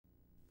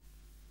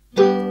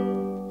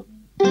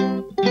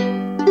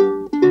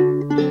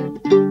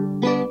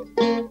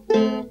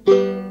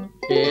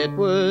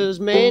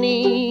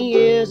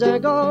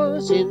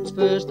since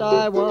first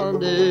I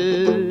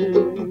wandered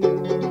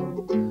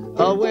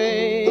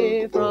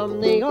away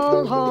from the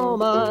old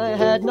home I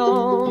had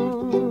known.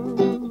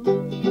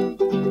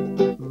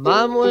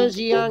 Mom was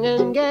young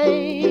and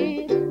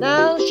gay,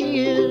 now she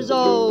is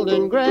old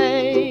and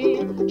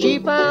grey. She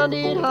found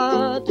it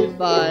hard to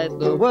fight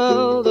the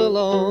world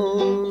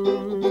alone.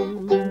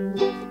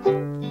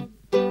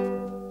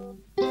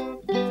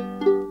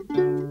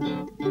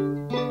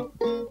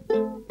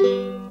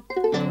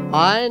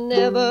 I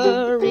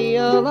never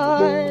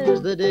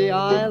realized the day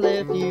I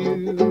left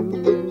you,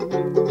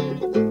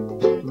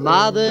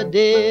 Mother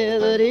dear,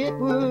 that it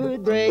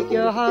would break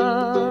your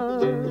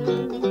heart.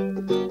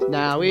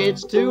 Now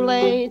it's too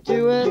late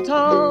to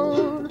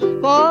atone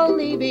for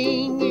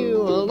leaving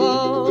you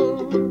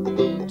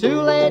alone, too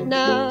late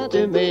now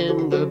to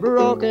mend a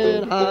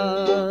broken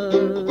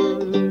heart.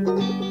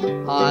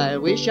 I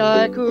wish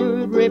I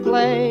could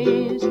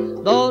replace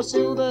those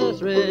silver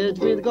threads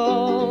with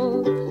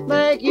gold,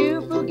 make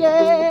you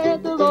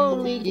forget the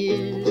lonely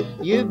years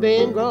you've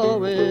been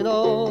growing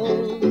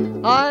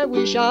old. I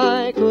wish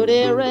I could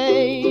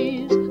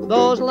erase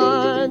those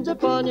lines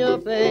upon your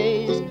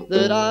face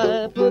that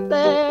I put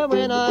there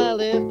when I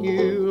left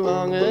you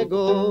long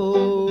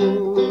ago.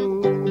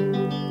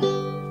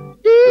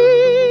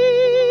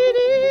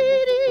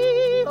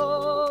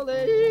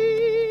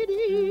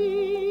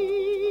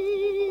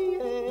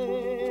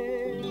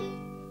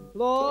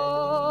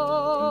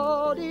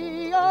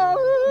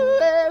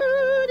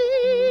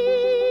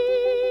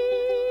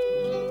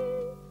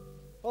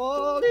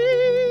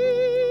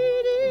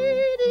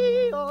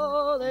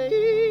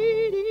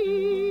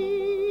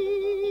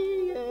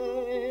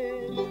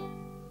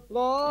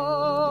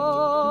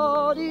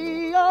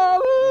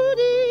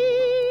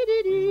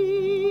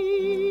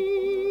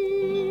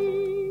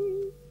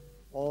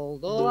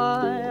 Although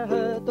I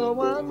hurt the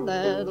one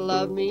that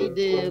loved me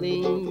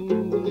dearly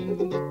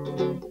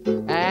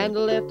and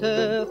left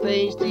her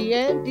face the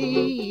empty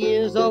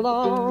years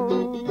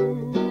alone,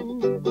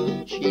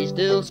 she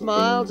still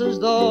smiles as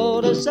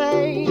though to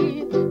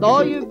say,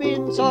 though you've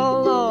been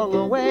so long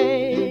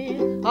away,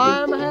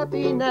 I'm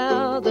happy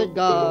now that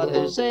God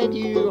has sent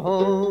you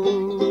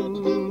home.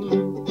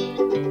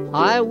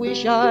 I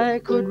wish I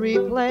could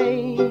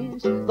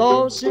replace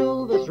those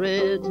silver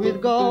threads with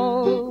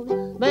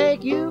gold,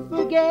 make you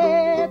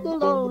forget the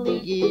lonely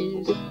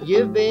years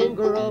you've been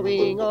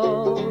growing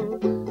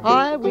old.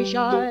 I wish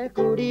I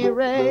could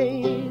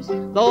erase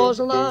those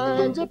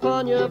lines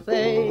upon your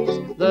face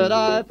that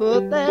I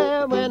put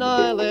there when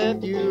I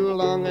left you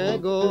long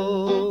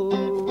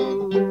ago.